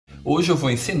Hoje eu vou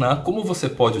ensinar como você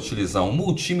pode utilizar um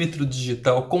multímetro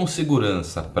digital com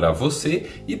segurança para você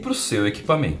e para o seu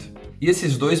equipamento. E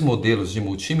esses dois modelos de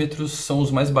multímetros são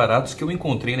os mais baratos que eu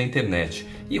encontrei na internet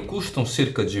e custam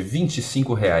cerca de R$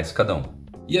 25 cada um.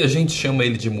 E a gente chama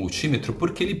ele de multímetro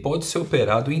porque ele pode ser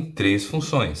operado em três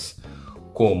funções,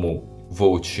 como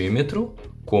voltímetro,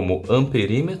 como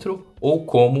amperímetro ou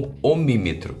como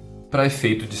ohmímetro. Para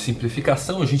efeito de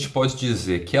simplificação, a gente pode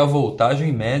dizer que a voltagem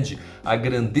mede a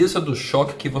grandeza do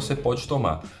choque que você pode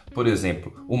tomar. Por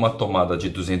exemplo, uma tomada de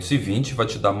 220 vai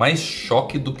te dar mais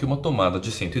choque do que uma tomada de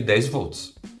 110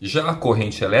 volts. Já a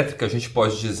corrente elétrica, a gente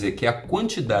pode dizer que é a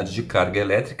quantidade de carga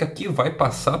elétrica que vai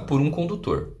passar por um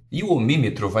condutor. E o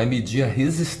ohmímetro vai medir a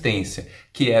resistência,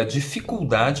 que é a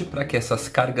dificuldade para que essas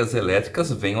cargas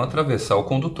elétricas venham atravessar o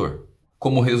condutor.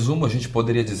 Como resumo, a gente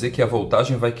poderia dizer que a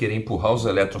voltagem vai querer empurrar os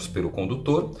elétrons pelo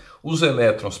condutor, os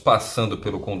elétrons passando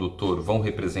pelo condutor vão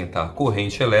representar a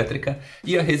corrente elétrica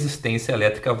e a resistência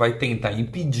elétrica vai tentar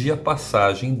impedir a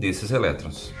passagem desses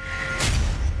elétrons.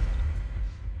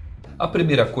 A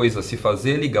primeira coisa a se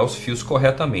fazer é ligar os fios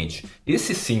corretamente.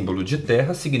 Esse símbolo de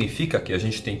terra significa que a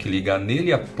gente tem que ligar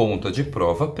nele a ponta de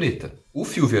prova preta. O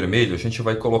fio vermelho a gente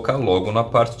vai colocar logo na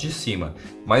parte de cima,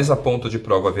 mas a ponta de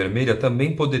prova vermelha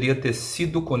também poderia ter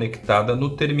sido conectada no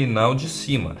terminal de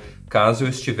cima, caso eu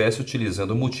estivesse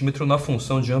utilizando o multímetro na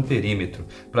função de amperímetro,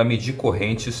 para medir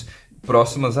correntes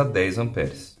próximas a 10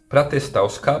 amperes. Para testar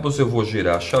os cabos, eu vou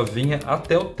girar a chavinha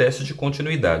até o teste de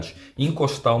continuidade e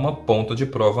encostar uma ponta de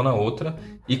prova na outra,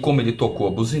 e como ele tocou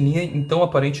a buzininha, então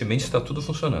aparentemente está tudo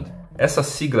funcionando. Essa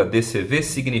sigla DCV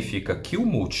significa que o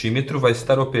multímetro vai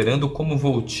estar operando como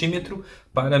voltímetro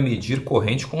para medir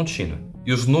corrente contínua.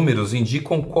 E os números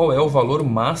indicam qual é o valor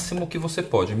máximo que você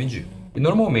pode medir. E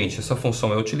normalmente essa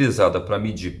função é utilizada para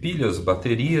medir pilhas,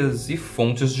 baterias e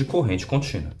fontes de corrente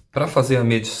contínua. Para fazer a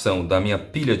medição da minha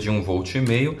pilha de 1,5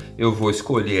 V, eu vou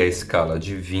escolher a escala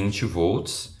de 20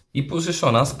 volts e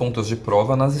posicionar as pontas de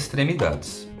prova nas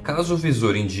extremidades. Caso o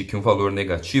visor indique um valor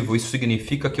negativo, isso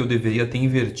significa que eu deveria ter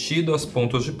invertido as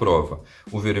pontas de prova,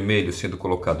 o vermelho sendo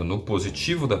colocado no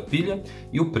positivo da pilha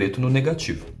e o preto no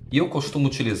negativo. E eu costumo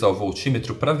utilizar o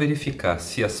voltímetro para verificar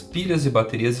se as pilhas e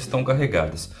baterias estão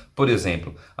carregadas. Por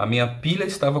exemplo, a minha pilha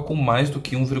estava com mais do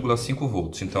que 1,5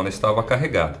 volts, então ela estava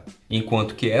carregada,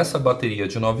 enquanto que essa bateria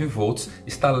de 9 volts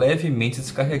está levemente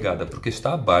descarregada, porque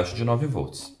está abaixo de 9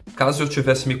 volts. Caso eu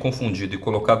tivesse me confundido e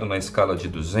colocado na escala de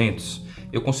 200,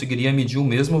 eu conseguiria medir o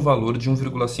mesmo valor de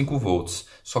 1,5 volts,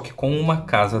 só que com uma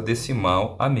casa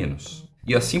decimal a menos.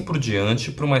 E assim por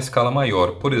diante para uma escala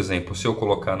maior. Por exemplo, se eu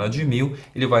colocar na de 1000,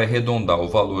 ele vai arredondar o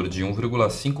valor de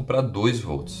 1,5 para 2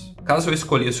 volts. Caso eu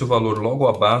escolhesse o valor logo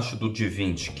abaixo do de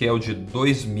 20, que é o de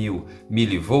 2000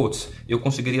 milivolts, eu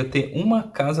conseguiria ter uma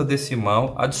casa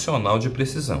decimal adicional de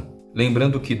precisão.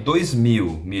 Lembrando que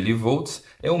 2000 milivolts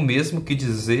é o mesmo que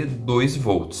dizer 2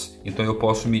 volts, então eu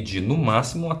posso medir no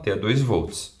máximo até 2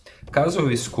 volts. Caso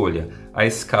eu escolha a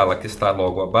escala que está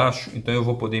logo abaixo, então eu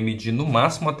vou poder medir no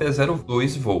máximo até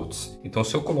 0,2 volts. Então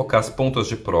se eu colocar as pontas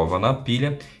de prova na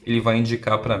pilha, ele vai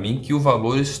indicar para mim que o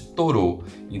valor estourou,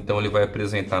 então ele vai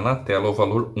apresentar na tela o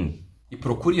valor 1. E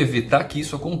procure evitar que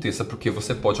isso aconteça, porque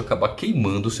você pode acabar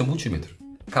queimando o seu multímetro.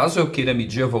 Caso eu queira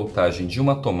medir a voltagem de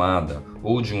uma tomada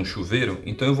ou de um chuveiro,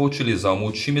 então eu vou utilizar o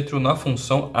multímetro na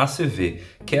função ACV,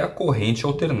 que é a corrente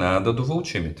alternada do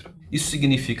voltímetro. Isso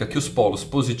significa que os polos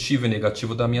positivo e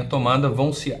negativo da minha tomada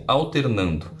vão se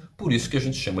alternando, por isso que a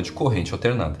gente chama de corrente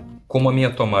alternada. Como a minha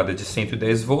tomada é de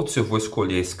 110 volts, eu vou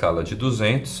escolher a escala de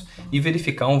 200 e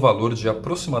verificar um valor de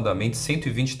aproximadamente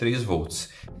 123 volts,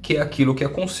 que é aquilo que a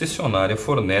concessionária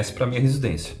fornece para a minha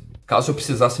residência. Caso eu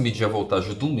precisasse medir a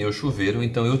voltagem do meu chuveiro,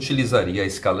 então eu utilizaria a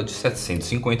escala de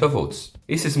 750 volts.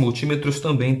 Esses multímetros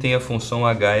também têm a função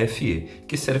HFE,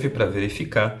 que serve para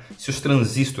verificar se os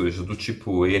transistores do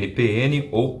tipo NPN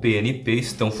ou PNP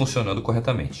estão funcionando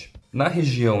corretamente. Na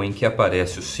região em que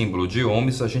aparece o símbolo de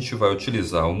ohms, a gente vai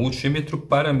utilizar o multímetro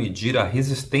para medir a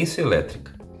resistência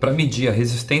elétrica. Para medir a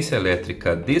resistência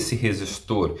elétrica desse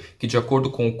resistor, que de acordo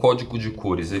com o código de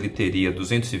cores ele teria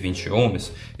 220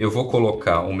 ohms, eu vou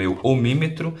colocar o meu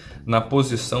ohmímetro na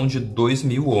posição de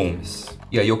 2000 ohms.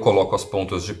 E aí eu coloco as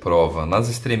pontas de prova nas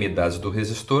extremidades do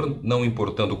resistor, não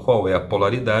importando qual é a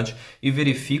polaridade, e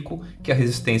verifico que a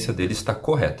resistência dele está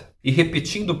correta. E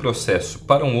repetindo o processo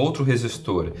para um outro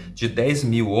resistor de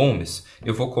 10.000 ohms,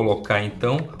 eu vou colocar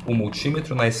então o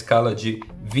multímetro na escala de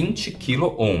 20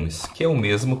 kΩ, que é o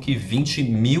mesmo que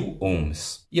 20.000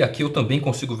 ohms. E aqui eu também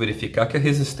consigo verificar que a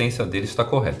resistência dele está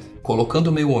correta. Colocando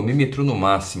o meu ohmímetro no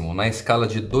máximo na escala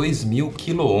de 2.000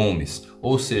 kΩ,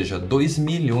 ou seja, 2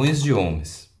 milhões de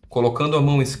ohms. Colocando a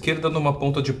mão esquerda numa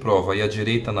ponta de prova e a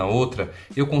direita na outra,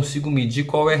 eu consigo medir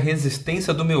qual é a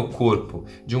resistência do meu corpo,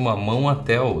 de uma mão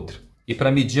até a outra. E para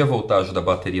medir a voltagem da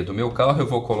bateria do meu carro, eu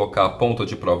vou colocar a ponta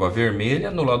de prova vermelha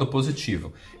no lado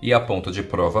positivo e a ponta de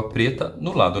prova preta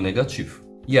no lado negativo.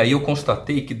 E aí eu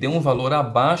constatei que deu um valor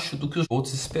abaixo do que os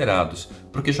volts esperados,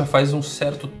 porque já faz um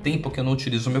certo tempo que eu não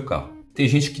utilizo o meu carro. Tem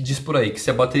gente que diz por aí que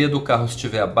se a bateria do carro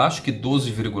estiver abaixo que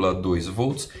 12,2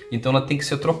 volts, então ela tem que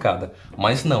ser trocada.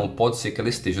 Mas não, pode ser que ela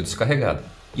esteja descarregada.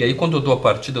 E aí quando eu dou a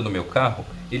partida no meu carro,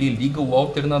 ele liga o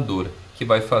alternador, que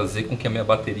vai fazer com que a minha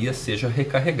bateria seja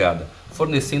recarregada,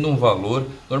 fornecendo um valor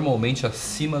normalmente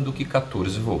acima do que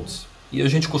 14 volts. E a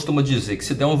gente costuma dizer que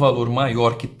se der um valor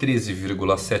maior que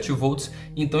 13,7 volts,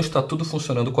 então está tudo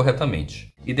funcionando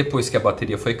corretamente. E depois que a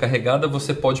bateria foi carregada,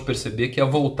 você pode perceber que a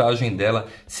voltagem dela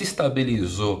se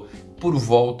estabilizou por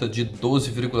volta de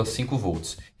 12,5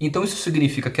 volts. Então isso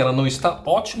significa que ela não está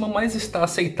ótima, mas está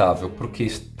aceitável, porque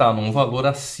está num valor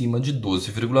acima de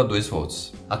 12,2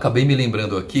 volts. Acabei me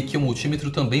lembrando aqui que o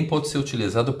multímetro também pode ser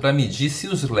utilizado para medir se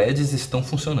os LEDs estão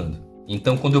funcionando.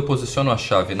 Então, quando eu posiciono a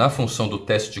chave na função do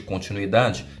teste de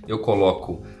continuidade, eu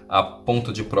coloco a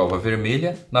ponta de prova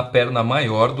vermelha na perna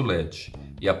maior do LED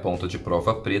e a ponta de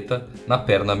prova preta na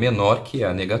perna menor, que é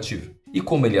a negativa. E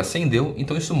como ele acendeu,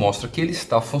 então isso mostra que ele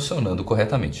está funcionando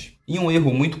corretamente. E um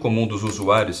erro muito comum dos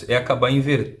usuários é acabar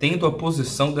invertendo a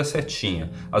posição da setinha.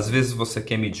 Às vezes você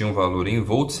quer medir um valor em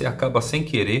volts e acaba sem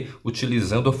querer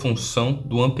utilizando a função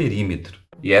do amperímetro.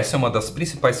 E essa é uma das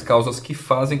principais causas que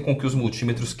fazem com que os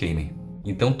multímetros queimem.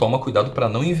 Então toma cuidado para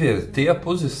não inverter a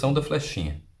posição da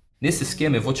flechinha. Nesse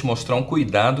esquema eu vou te mostrar um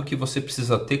cuidado que você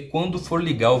precisa ter quando for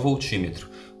ligar o voltímetro.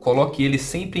 Coloque ele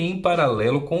sempre em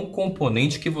paralelo com o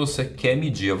componente que você quer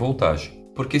medir a voltagem.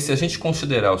 Porque se a gente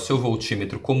considerar o seu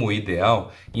voltímetro como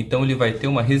ideal, então ele vai ter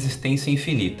uma resistência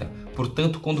infinita.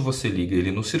 Portanto, quando você liga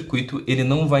ele no circuito, ele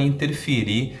não vai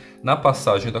interferir na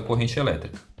passagem da corrente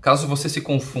elétrica. Caso você se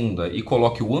confunda e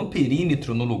coloque o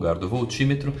amperímetro no lugar do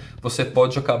voltímetro, você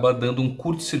pode acabar dando um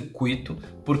curto-circuito,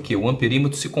 porque o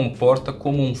amperímetro se comporta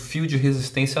como um fio de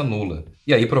resistência nula.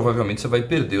 E aí provavelmente você vai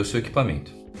perder o seu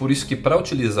equipamento. Por isso que para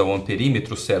utilizar o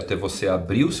amperímetro, o certo é você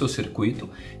abrir o seu circuito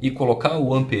e colocar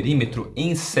o amperímetro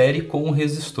em série com o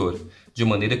resistor, de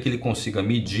maneira que ele consiga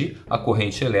medir a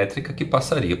corrente elétrica que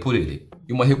passaria por ele.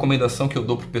 E uma recomendação que eu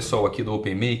dou para o pessoal aqui do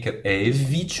OpenMaker é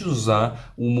evite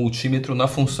usar o multímetro na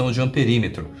função de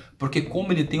amperímetro, porque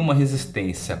como ele tem uma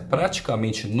resistência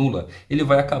praticamente nula, ele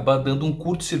vai acabar dando um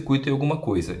curto-circuito em alguma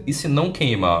coisa. E se não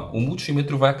queimar, o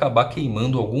multímetro vai acabar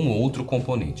queimando algum outro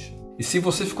componente. E se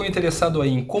você ficou interessado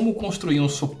aí em como construir um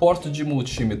suporte de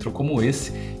multímetro como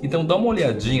esse, então dá uma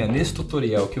olhadinha nesse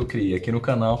tutorial que eu criei aqui no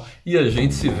canal e a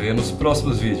gente se vê nos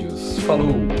próximos vídeos.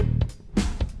 Falou!